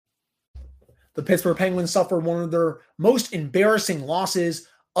The Pittsburgh Penguins suffered one of their most embarrassing losses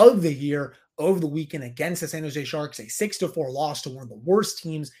of the year over the weekend against the San Jose Sharks, a 6-4 loss to one of the worst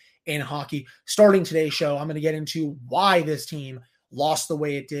teams in hockey. Starting today's show, I'm going to get into why this team lost the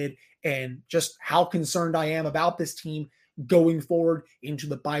way it did and just how concerned I am about this team going forward into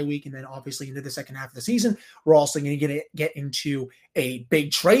the bye week and then obviously into the second half of the season. We're also going to get into a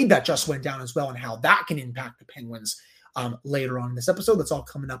big trade that just went down as well and how that can impact the Penguins later on in this episode. That's all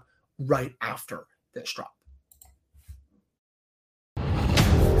coming up right after this drop.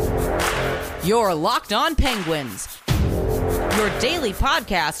 You're Locked On Penguins, your daily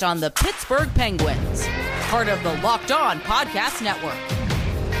podcast on the Pittsburgh Penguins, part of the Locked On Podcast Network,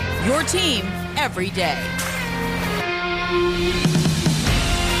 your team every day.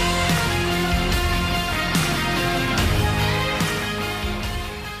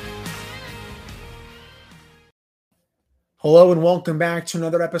 Hello and welcome back to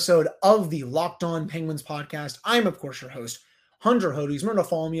another episode of the Locked On Penguins podcast. I'm, of course, your host, Hunter Hodes. Remember to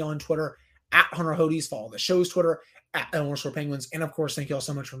follow me on Twitter at Hunter Hodes. Follow the show's Twitter at @Penguins. And, of course, thank you all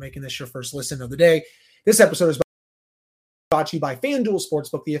so much for making this your first listen of the day. This episode is brought to you by FanDuel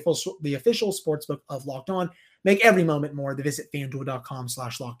Sportsbook, the official sportsbook of Locked On. Make every moment more. Visit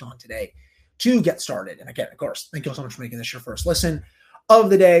FanDuel.com/LockedOn today to get started. And again, of course, thank you all so much for making this your first listen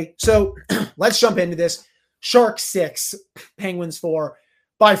of the day. So let's jump into this. Sharks 6, Penguins 4.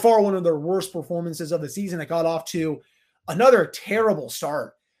 By far one of their worst performances of the season. It got off to another terrible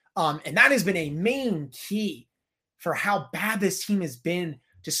start. And that has been a main key for how bad this team has been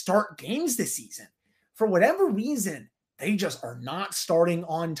to start games this season. For whatever reason, they just are not starting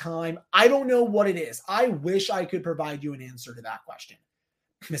on time. I don't know what it is. I wish I could provide you an answer to that question.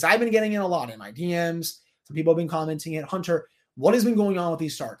 Because I've been getting in a lot in my DMs. Some people have been commenting it. Hunter, what has been going on with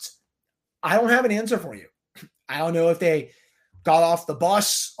these starts? I don't have an answer for you. I don't know if they got off the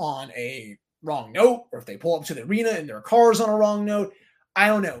bus on a wrong note or if they pull up to the arena and their car's on a wrong note. I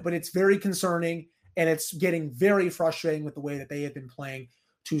don't know, but it's very concerning and it's getting very frustrating with the way that they have been playing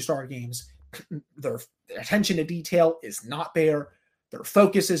to start games. Their attention to detail is not there. Their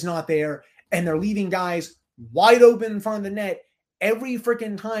focus is not there. And they're leaving guys wide open in front of the net every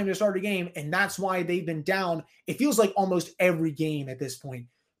freaking time to start a game. And that's why they've been down. It feels like almost every game at this point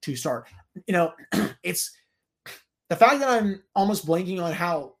to start. You know, it's the fact that I'm almost blanking on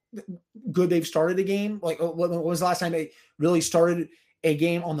how good they've started a game. Like, what was the last time they really started a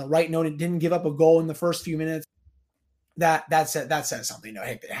game on the right note and didn't give up a goal in the first few minutes? That says something. You know,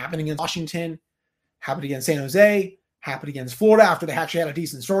 hey, it happened against Washington, happened against San Jose, happened against Florida after they actually had a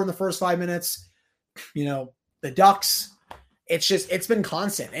decent start in the first 5 minutes. You know, the Ducks. It's been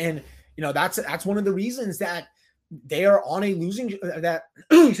constant, and you know that's one of the reasons that they are on a losing that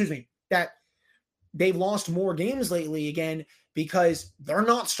that they've lost more games lately again because they're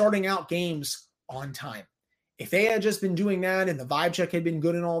not starting out games on time. If they had just been doing that and the vibe check had been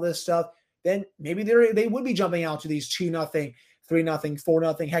good and all this stuff, then maybe they would be jumping out to these 2-0, 3-0,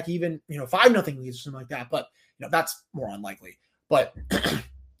 4-0, heck, even 5-0 leads or something like that. But that's more unlikely. But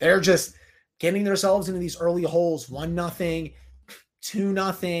they're just getting themselves into these early holes, 1-0,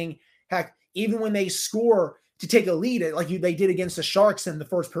 2-0. Heck, even when they score to take a lead, like they did against the Sharks in the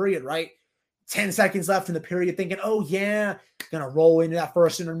first period, right? 10 seconds left in the period, thinking, oh yeah, gonna roll into that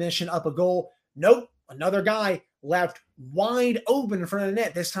first intermission, up a goal. Nope, another guy left wide open in front of the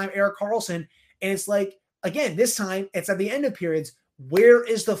net, this time Erik Karlsson. And it's like, again, this time it's at the end of periods. Where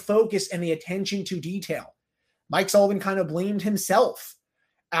is the focus and the attention to detail? Mike Sullivan kind of blamed himself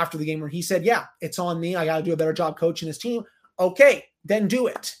after the game where he said, yeah, it's on me. I got to do a better job coaching his team. Okay, then do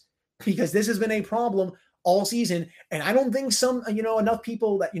it. Because this has been a problem all season. And I don't think enough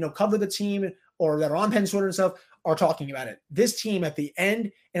people that, cover the team or that are on Penn's Twitter and stuff are talking about it. This team at the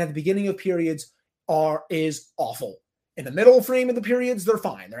end and at the beginning of periods is awful. In the middle frame of the periods, they're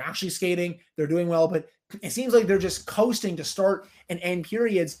fine. They're actually skating. They're doing well, but it seems like they're just coasting to start and end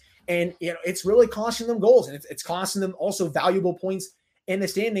periods. And it's really costing them goals. And it's costing them also valuable points in the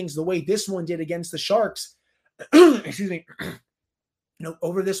standings the way this one did against the Sharks. Excuse me.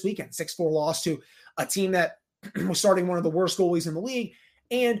 Over this weekend, 6-4 loss to a team that was starting one of the worst goalies in the league.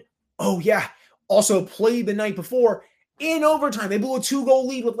 And, also played the night before in overtime. They blew a 2-goal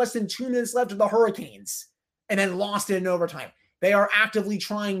lead with less than 2 minutes left of the Hurricanes and then lost it in overtime. They are actively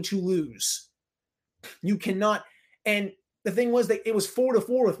trying to lose. You cannot. And the thing was that it was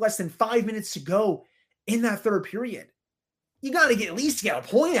 4-4 with less than 5 minutes to go in that third period. You got to at least get a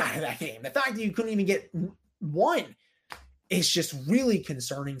point out of that game. The fact that you couldn't even get one is just really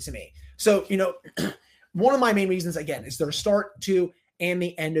concerning to me. So, one of my main reasons, again, is their start to and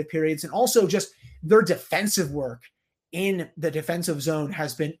the end of periods, and also just their defensive work in the defensive zone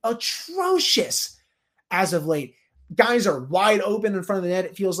has been atrocious as of late. Guys are wide open in front of the net.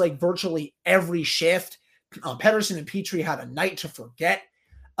 It feels like virtually every shift. Pettersson and Petrie had a night to forget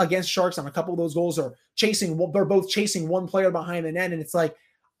against Sharks on a couple of those goals. They're both chasing one player behind the net, and it's like,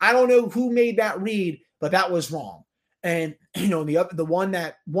 I don't know who made that read, but that was wrong. And the one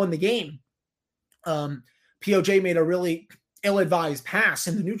that won the game, POJ made a really ill-advised pass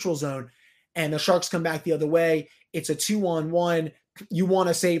in the neutral zone, and the Sharks come back the other way. It's a 2-on-1. You want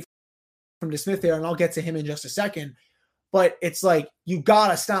to save from DeSmith there, and I'll get to him in just a second. But it's like, you got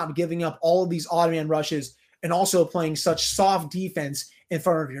to stop giving up all of these odd man rushes and also playing such soft defense in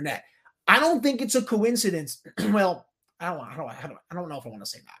front of your net. I don't think it's a coincidence. Well, I don't know if I want to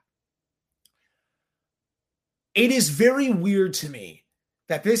say that. It is very weird to me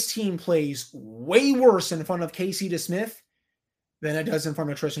that this team plays way worse in front of Casey DeSmith than it does in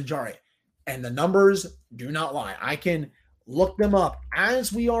front of Tristan Jarry. And the numbers do not lie. I can look them up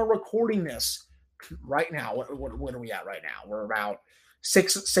as we are recording this right now. What are we at right now? We're about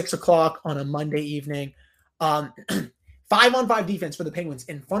 6 o'clock on a Monday evening. 5-on-5 defense for the Penguins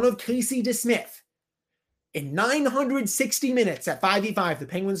in front of Casey DeSmith. In 960 minutes at 5v5, the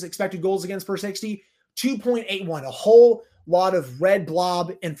Penguins expected goals against per 60, 2.81. A whole lot of red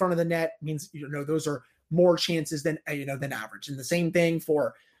blob in front of the net means, those are more chances than average. And the same thing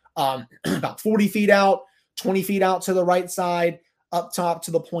for about 40 feet out, 20 feet out to the right side, up top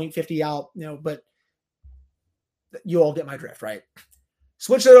to the point, 50 out, but you all get my drift, right?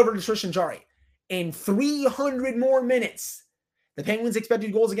 Switch that over to Tristan Jarry. In 300 more minutes, the Penguins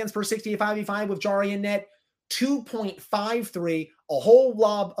expected goals against per 60 at 5v5 with Jarry in net, 2.53, a whole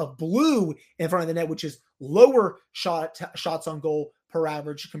lob of blue in front of the net, which is lower shots on goal per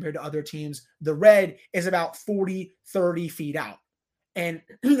average compared to other teams. The red is about 40, 30 feet out. And,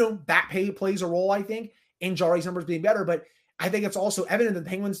 that plays a role, I think, in Jarry's numbers being better. But I think it's also evident that the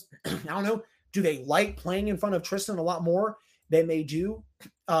Penguins, I don't know, do they like playing in front of Tristan a lot more than they do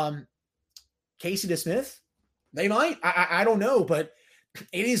Casey DeSmith? They might. I don't know. But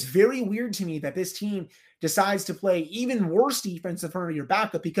it is very weird to me that this team decides to play even worse defense in front of your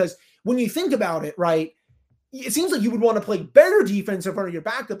backup, because when you think about it, right, it seems like you would want to play better defense in front of your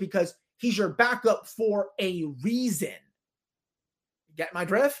backup because he's your backup for a reason. Get my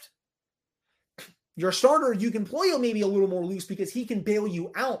drift? Your starter, you can play him maybe a little more loose because he can bail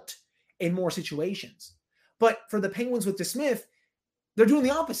you out in more situations. But for the Penguins with DeSmith, they're doing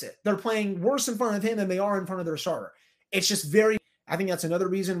the opposite. They're playing worse in front of him than they are in front of their starter. It's just I think that's another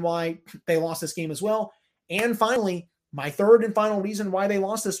reason why they lost this game as well. And finally, my third and final reason why they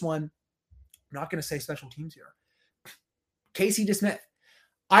lost this one, I'm not going to say special teams here. Casey DeSmith.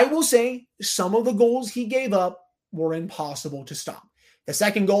 I will say some of the goals he gave up were impossible to stop. The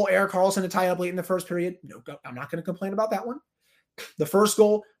second goal, Erik Karlsson to tie up late in the first period. No, I'm not going to complain about that one. The first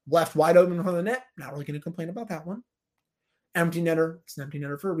goal, left wide open in front of the net. Not really going to complain about that one. Empty netter. It's an empty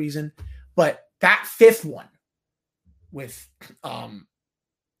netter for a reason. But that fifth one with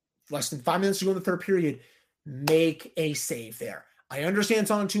less than 5 minutes to go in the third period, make a save there. I understand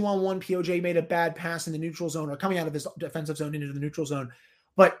it's on a 2-on-1. POJ made a bad pass in the neutral zone or coming out of his defensive zone into the neutral zone.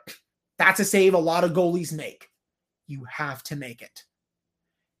 But that's a save a lot of goalies make. You have to make it.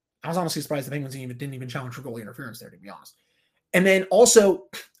 I was honestly surprised the Penguins didn't even challenge for goalie interference there, to be honest. And then also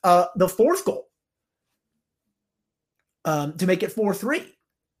the fourth goal to make it 4-3.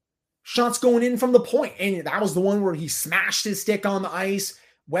 Shots going in from the point. And that was the one where he smashed his stick on the ice,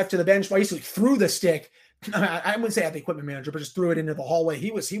 went to the bench, basically threw the stick. I wouldn't say at the equipment manager, but just threw it into the hallway.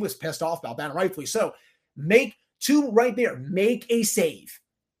 He was pissed off about that, and rightfully so. Make two right there. Make a save.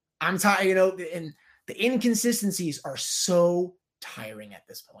 I'm tired, and the inconsistencies are so tiring at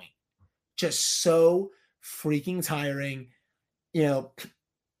this point. Just so freaking tiring.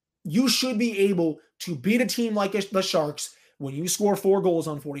 You should be able to beat a team like the Sharks when you score 4 goals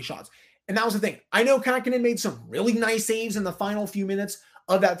on 40 shots. And that was the thing. I know Kahkonen made some really nice saves in the final few minutes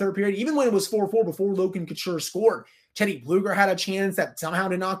of that third period, even when it was 4-4 before Logan Couture scored. Teddy Bluger had a chance that somehow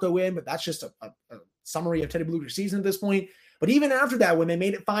did not go in, but that's just a summary of Teddy Bluger's season at this point. But even after that, when they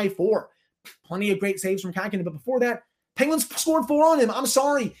made it 5-4, plenty of great saves from Kahkonen. But before that, Penguins scored 4 on him. I'm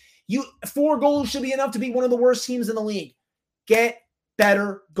sorry. 4 goals should be enough to beat one of the worst teams in the league. Get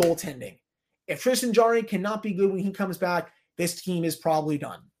better goaltending. If Tristan Jarry cannot be good when he comes back, this team is probably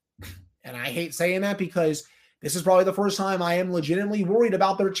done. And I hate saying that because this is probably the first time I am legitimately worried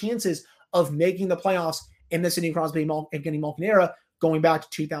about their chances of making the playoffs in the Sidney Crosby and Evgeny Malkin era, going back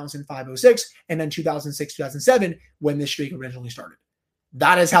to 2005-06 and then 2006-2007 when this streak originally started.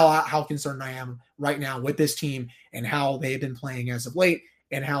 That is how concerned I am right now with this team and how they have been playing as of late.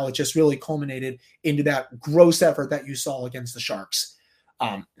 and how it just really culminated into that gross effort that you saw against the Sharks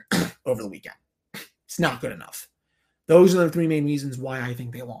over the weekend. It's not good enough. Those are the three main reasons why I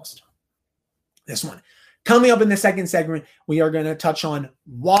think they lost this one. Coming up in the second segment, we are going to touch on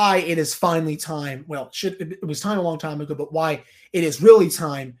why it is finally time. Well, it was time a long time ago, but why it is really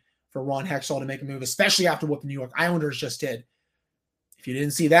time for Ron Hextall to make a move, especially after what the New York Islanders just did. If you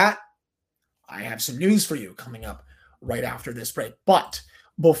didn't see that, I have some news for you coming up right after this break. But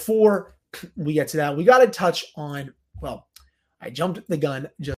before we get to that, we got to touch on, well, I jumped the gun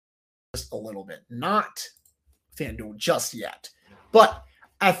just a little bit. Not FanDuel just yet, but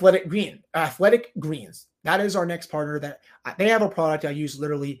Athletic Greens. That is our next partner. That they have a product I use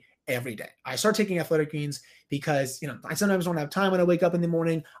literally every day. I start taking Athletic Greens because, I sometimes don't have time when I wake up in the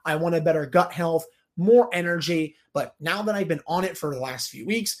morning. I want a better gut health, more energy. But now that I've been on it for the last few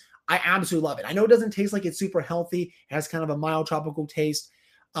weeks, I absolutely love it. I know it doesn't taste like it's super healthy. It has kind of a mild tropical taste,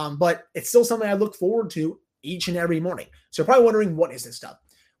 but it's still something I look forward to each and every morning. So you're probably wondering, what is this stuff?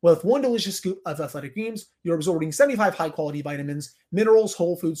 Well, with one delicious scoop of Athletic Greens, you're absorbing 75 high-quality vitamins, minerals,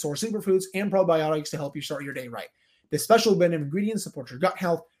 whole food source superfoods, and probiotics to help you start your day right. This special blend of ingredients supports your gut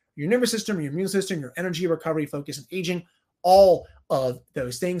health, your nervous system, your immune system, your energy, recovery, focus, and aging, all of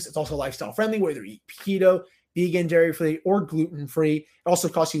those things. It's also lifestyle-friendly, whether you eat keto, vegan, dairy-free, or gluten-free. It also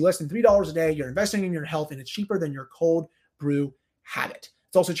costs you less than $3 a day. You're investing in your health, and it's cheaper than your cold brew habit.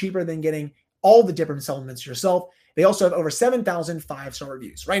 It's also cheaper than getting all the different supplements yourself. They also have over 7,000 5-star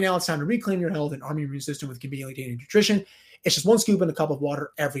reviews. Right now, it's time to reclaim your health and arm your immune system with conveniently daily nutrition. It's just one scoop in a cup of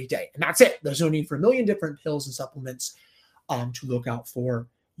water every day. And that's it. There's no need for a million different pills and supplements to look out for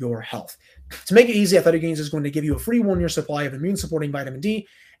your health. To make it easy, Athletic Greens is going to give you a free 1-year supply of immune-supporting vitamin D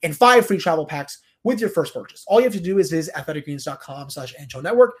and 5 free travel packs with your first purchase. All you have to do is visit athleticgreens.com/NHL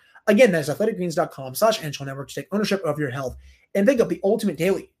Network. Again, that's athleticgreens.com/NHL Network to take ownership of your health and pick up the ultimate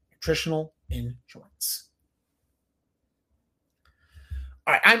daily nutritional insurance.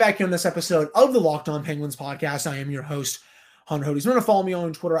 All right, I'm back here on this episode of the Locked On Penguins podcast. I am your host, Hunter Hodes. Remember to follow me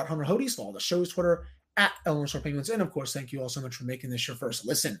on Twitter at Hunter Hodes. Follow the show's Twitter at @Penguins. And of course, thank you all so much for making this your first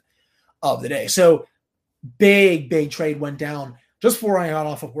listen of the day. So big trade went down just before I got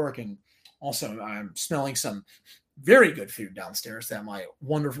off of work. And also I'm smelling some very good food downstairs that my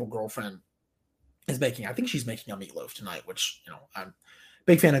wonderful girlfriend is making. I think she's making a meatloaf tonight, which, I'm a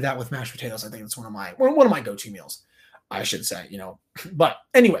big fan of that with mashed potatoes. I think it's one of my go-to meals, I should say, But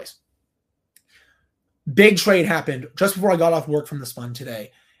anyways, big trade happened just before I got off work from the Spun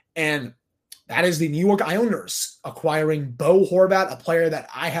today. And that is the New York Islanders acquiring Bo Horvat, a player that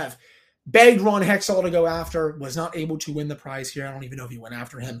I have begged Ron Hextall to go after, was not able to win the prize here. I don't even know if he went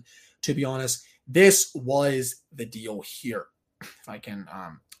after him, to be honest. This was the deal here. If I can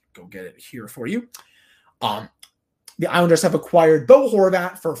go get it here for you. The Islanders have acquired Bo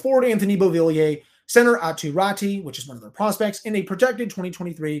Horvat for forward Anthony Beauvillier, center Aatu Ratti, which is one of their prospects, and a projected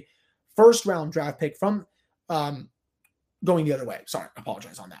 2023 first-round draft pick from going the other way. Sorry, I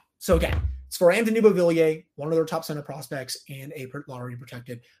apologize on that. So again, it's for Anthony Beauvillier, one of their top center prospects, and a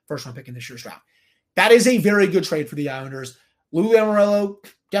lottery-protected first-round pick in this year's draft. That is a very good trade for the Islanders. Lou Lamoriello,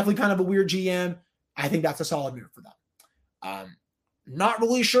 definitely kind of a weird GM. I think that's a solid move for them. Not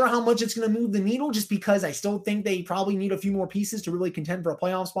really sure how much it's going to move the needle, just because I still think they probably need a few more pieces to really contend for a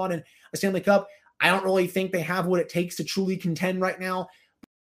playoff spot in a Stanley Cup. I don't really think they have what it takes to truly contend right now.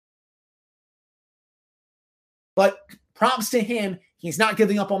 But props to him. He's not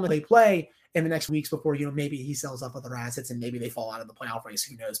giving up on the play in the next weeks before, maybe he sells off other assets and maybe they fall out of the playoff race.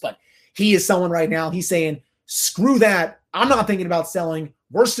 Who knows? But he is someone right now. He's saying, screw that. I'm not thinking about selling.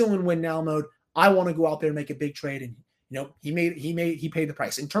 We're still in win now mode. I want to go out there and make a big trade. And, he paid the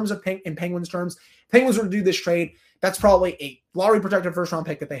price. In terms of in Penguins terms, Penguins were to do this trade. That's probably a lottery protected first round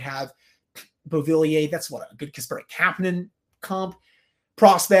pick that they have. Beauvillier, that's a good Kasperi Kapanen comp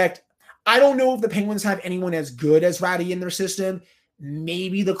prospect. I don't know if the Penguins have anyone as good as Ratti in their system.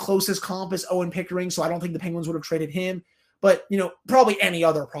 Maybe the closest comp is Owen Pickering, so I don't think the Penguins would have traded him. But, probably any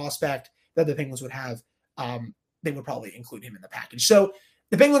other prospect that the Penguins would have, they would probably include him in the package. So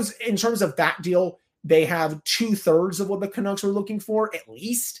the Penguins, in terms of that deal, they have 2/3 of what the Canucks were looking for, at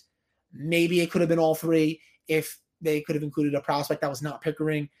least. Maybe it could have been all three if they could have included a prospect that was not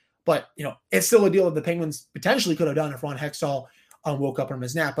Pickering. But, it's still a deal that the Penguins potentially could have done if Ron Hextall woke up from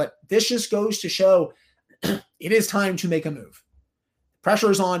his nap. But this just goes to show it is time to make a move. Pressure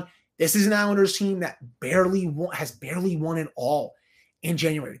is on. This is an Islanders team that has barely won it all in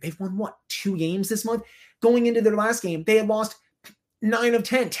January. They've won, 2 games this month? Going into their last game, they had lost 9 of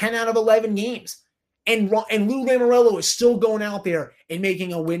 10, 10 out of 11 games. And Lou Lamoriello is still going out there and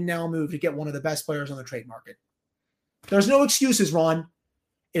making a win-now move to get one of the best players on the trade market. There's no excuses, Ron.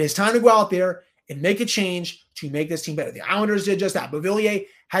 It is time to go out there and make a change to make this team better. The Islanders did just that. Beauvillier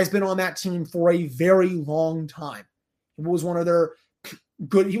has been on that team for a very long time. He was one of their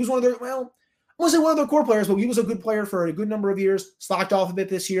core players, but he was a good player for a good number of years. Slacked off a bit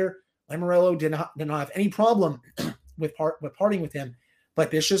this year. Lamoriello did not have any problem with parting with him.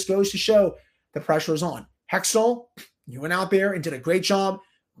 But this just goes to show the pressure is on. Hextall, you went out there and did a great job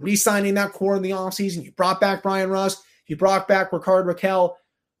re-signing that core in the offseason. You brought back Brian Rust. You brought back Rickard Rakell.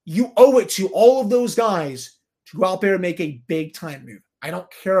 You owe it to all of those guys to go out there and make a big-time move. I don't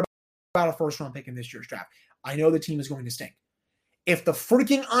care about a first-round pick in this year's draft. I know the team is going to stink. If the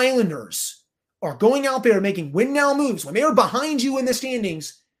freaking Islanders are going out there and making win-now moves when they are behind you in the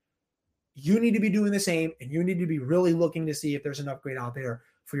standings, you need to be doing the same, and you need to be really looking to see if there's an upgrade out there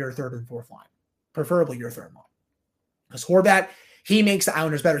for your third and fourth line, preferably your third line. Because Horvat, he makes the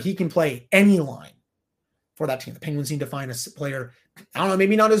Islanders better. He can play any line for that team. The Penguins need to find a player, I don't know,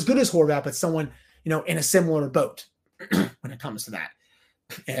 maybe not as good as Horvat, but someone, in a similar boat when it comes to that.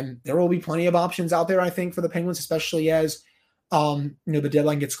 And there will be plenty of options out there, I think, for the Penguins, especially as, the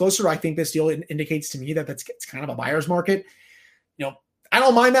deadline gets closer. I think this deal indicates to me that it's kind of a buyer's market. I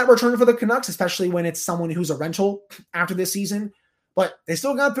don't mind that return for the Canucks, especially when it's someone who's a rental after this season. But they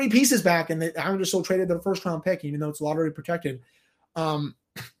still got 3 pieces back, and the Islanders still traded their first-round pick, even though it's lottery protected.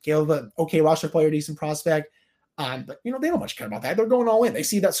 Gave an okay roster player, decent prospect. But, they don't much care about that. They're going all in. They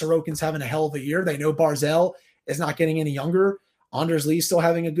see that Sorokin's having a hell of a year. They know Barzal is not getting any younger. Anders Lee's still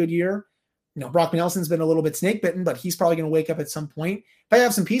having a good year. Brock Nelson's been a little bit snake-bitten, but he's probably going to wake up at some point. They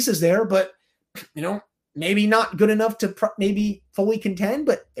have some pieces there, but, maybe not good enough to maybe fully contend,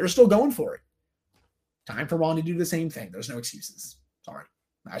 but they're still going for it. Time for Ron to do the same thing. There's no excuses. Sorry.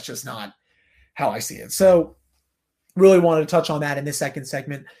 That's just not how I see it. So really wanted to touch on that in this second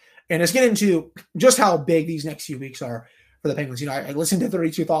segment. And let's get into just how big these next few weeks are for the Penguins. I listened to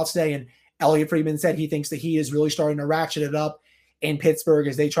 32 Thoughts today, and Elliot Friedman said he thinks that he is really starting to ratchet it up in Pittsburgh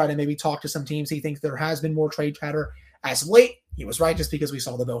as they try to maybe talk to some teams. He thinks there has been more trade chatter as of late. He was right just because we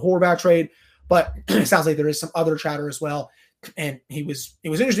saw the Bill Horvat trade, but it sounds like there is some other chatter as well. And it was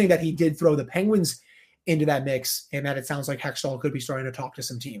interesting that he did throw the Penguins into that mix, and that it sounds like Hextall could be starting to talk to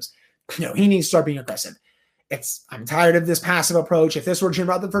some teams. He needs to start being aggressive. I'm tired of this passive approach. If this were Jim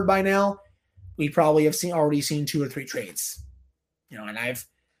Rutherford by now, we probably have already seen 2 or 3 trades. And I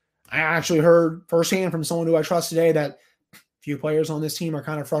actually heard firsthand from someone who I trust today that a few players on this team are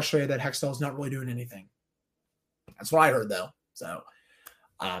kind of frustrated that Hextall's not really doing anything. That's what I heard, though. So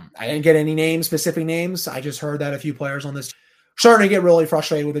I didn't get any specific names. I just heard that a few players on this starting to get really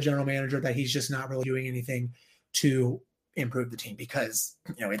frustrated with the general manager that he's just not really doing anything to improve the team because,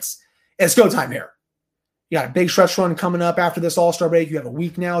 it's go time here. You got a big stretch run coming up after this All-Star break. You have a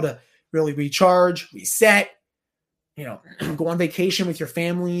week now to really recharge, reset, go on vacation with your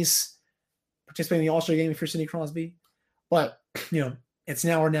families, participate in the All-Star game if you're Sidney Crosby. But, it's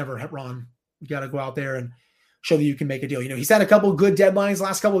now or never, Ron. You got to go out there and show that you can make a deal. He's had a couple of good deadlines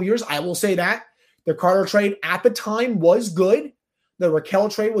last couple of years. I will say that. The Carter trade at the time was good. The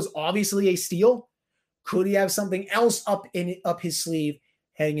Rakell trade was obviously a steal. Could he have something else up his sleeve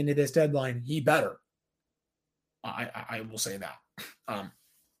heading into this deadline? He better. I will say that.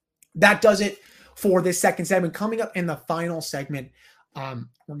 That does it for this second segment. Coming up in the final segment, we're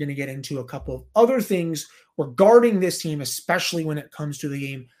going to get into a couple of other things regarding this team, especially when it comes to the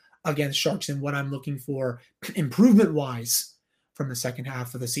game against Sharks and what I'm looking for improvement-wise from the second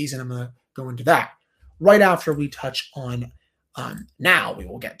half of the season. I'm going to go into that right after we touch on now we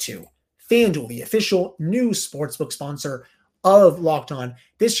will get to FanDuel, the official new sportsbook sponsor of Locked On.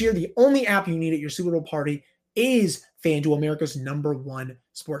 This year, the only app you need at your Super Bowl party is FanDuel, America's #1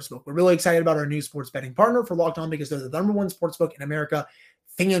 sportsbook. We're really excited about our new sports betting partner for Locked On because they're the #1 sportsbook in America,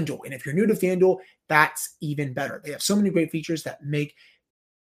 FanDuel. And if you're new to FanDuel, that's even better. They have so many great features that make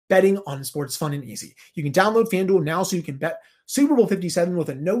betting on sports fun and easy. You can download FanDuel now so you can bet Super Bowl 57 with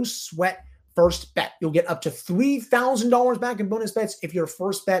a no-sweat first bet. You'll get up to $3,000 back in bonus bets if your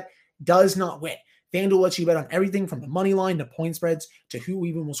first bet does not win. FanDuel lets you bet on everything from the money line to point spreads to who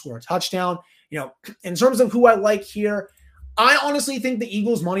even will score a touchdown. In terms of who I like here, I honestly think the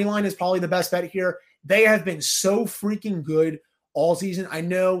Eagles money line is probably the best bet here. They have been so freaking good all season. I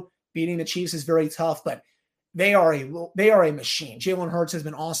know beating the Chiefs is very tough, but they are a machine. Jalen Hurts has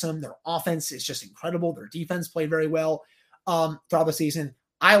been awesome. Their offense is just incredible. Their defense played very well throughout the season.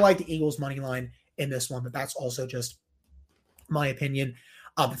 I like the Eagles money line in this one, but that's also just my opinion.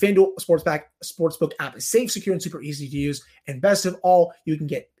 The FanDuel Sportsbook app is safe, secure, and super easy to use. And best of all, you can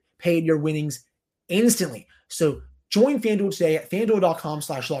get paid your winnings instantly. So Join FanDuel today at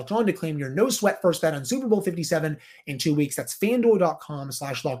FanDuel.com/LockedOn to claim your no sweat first bet on Super Bowl 57 in 2 weeks. That's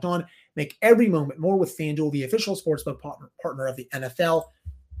FanDuel.com/LockedOn. Make every moment more with FanDuel, the official sportsbook partner of the NFL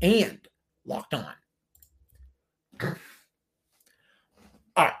and Locked On.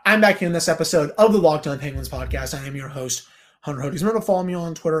 All right, I'm back in this episode of the Locked On Penguins podcast. I am your host, Hunter Hodes. Remember to follow me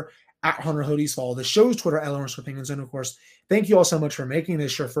on Twitter at Hunter Hodes. Follow the show's Twitter at @LawrencePenguins. And of course, thank you all so much for making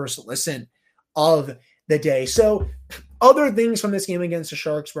this your first listen of the day. So, other things from this game against the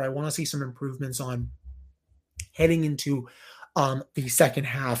Sharks where I want to see some improvements on heading into the second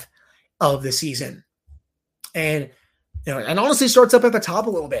half of the season. And and honestly starts up at the top a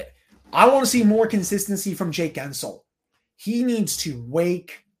little bit. I want to see more consistency from Jake Guentzel. He needs to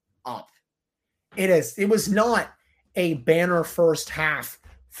wake up. It was not a banner first half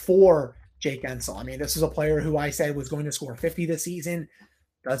for Jake Guentzel. I mean, this is a player who I said was going to score 50 this season.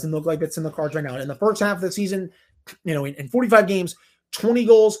 Doesn't look like it's in the cards right now. In the first half of the season, in 45 games, 20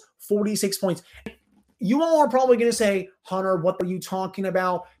 goals, 46 points. You all are probably going to say, Hunter, what are you talking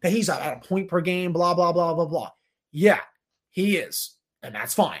about? That he's at a point per game, blah, blah, blah, blah, blah. Yeah, he is. And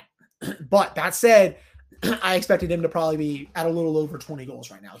that's fine. But that said, I expected him to probably be at a little over 20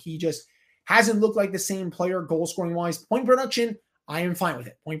 goals right now. He just hasn't looked like the same player goal scoring wise. Point production, I am fine with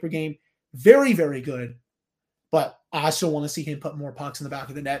it. Point per game, very, very good. But I still want to see him put more pucks in the back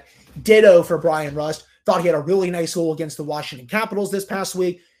of the net. Ditto for Brian Rust. Thought he had a really nice goal against the Washington Capitals this past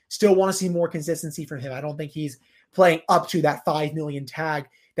week. Still want to see more consistency from him. I don't think he's playing up to that $5 million tag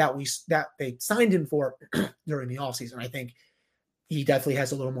that they signed him for during the offseason. I think he definitely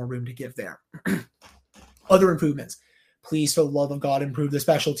has a little more room to give there. Other improvements. Please, for the love of God, improve the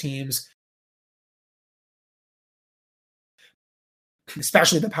special teams,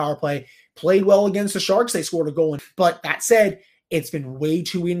 especially the power play. Played well against the Sharks. They scored a goal. But that said, it's been way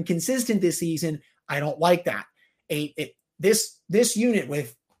too inconsistent this season. I don't like that. This unit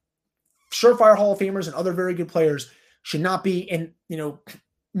with surefire Hall of Famers and other very good players should not be in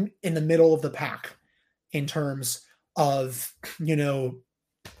the middle of the pack in terms of,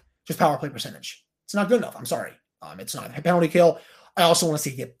 just power play percentage. It's not good enough. I'm sorry. It's not a penalty kill. I also want to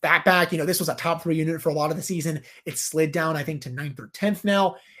see get that back. This was a top 3 unit for a lot of the season. It slid down, I think, to 9th or 10th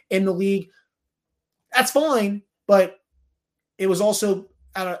now in the league. That's fine, but it was also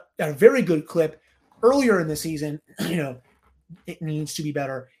at a very good clip earlier in the season. It needs to be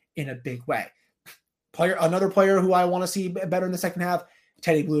better in a big way. Another player who I want to see better in the second half,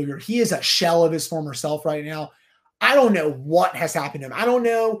 Teddy Blueger. He is a shell of his former self right now. I don't know what has happened to him. I don't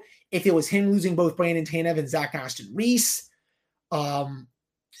know if it was him losing both Brandon Tanev and Zach Aston-Reese. I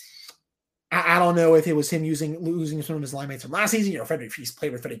don't know if it was him losing some of his line mates from last season. He's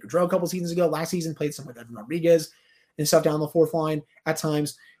played with Freddie Gaudreau a couple seasons ago. Last season, played some with Evan Rodriguez and stuff down the fourth line at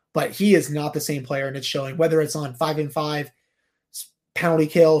times. But he is not the same player, and it's showing. Whether it's on 5-5, penalty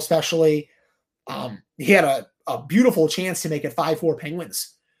kill especially. He had a beautiful chance to make it 5-4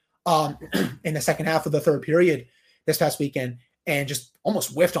 Penguins in the second half of the third period this past weekend, and just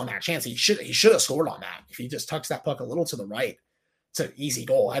almost whiffed on that chance. He should have scored on that if he just tucks that puck a little to the right. It's an easy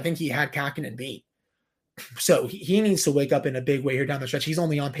goal. I think he had Kakinen beat. So he needs to wake up in a big way here down the stretch. He's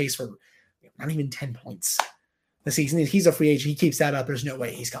only on pace for not even 10 points this season. He's a free agent. He keeps that up. There's no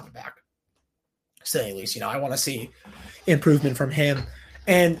way he's coming back. So at least, I want to see improvement from him.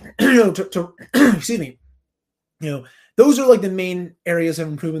 And, excuse me, those are like the main areas of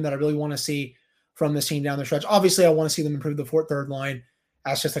improvement that I really want to see from this team down the stretch. Obviously, I want to see them improve the third line.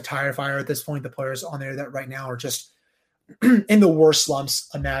 That's just a tire fire at this point. The players on there that right now are just in the worst slumps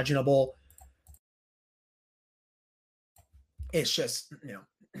imaginable. It's just,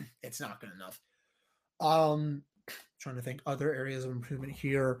 it's not good enough. Trying to think other areas of improvement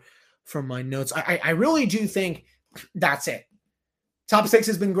here from my notes. I really do think that's it. Top 6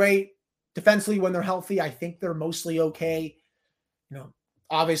 has been great. Defensively, when they're healthy, I think they're mostly okay.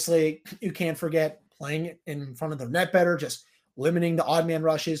 Obviously, you can't forget playing in front of the net better, just limiting the odd man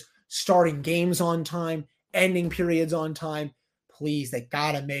rushes, starting games on time, ending periods on time. Please, they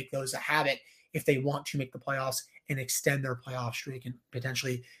got to make those a habit if they want to make the playoffs and extend their playoff streak and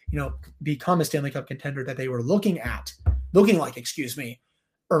potentially, become a Stanley Cup contender that they were looking like,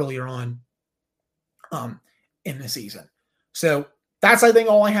 earlier on in the season. So that's, I think,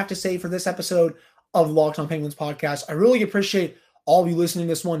 all I have to say for this episode of the Locked On Penguins podcast. I really appreciate all of you listening to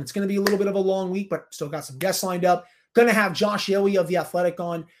this one. It's going to be a little bit of a long week, but still got some guests lined up. Going to have Josh Yohe of The Athletic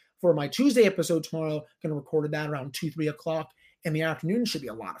on for my Tuesday episode tomorrow. Going to record that around 2-3 o'clock in the afternoon. Should be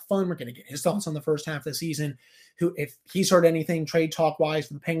a lot of fun. We're going to get his thoughts on the first half of the season. If he's heard anything trade talk wise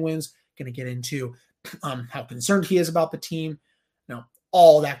for the Penguins, going to get into how concerned he is about the team.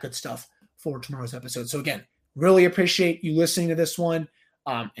 All that good stuff for tomorrow's episode. So again, Really appreciate you listening to this one.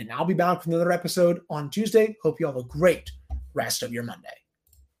 And I'll be back with another episode on Tuesday. Hope you have a great rest of your Monday.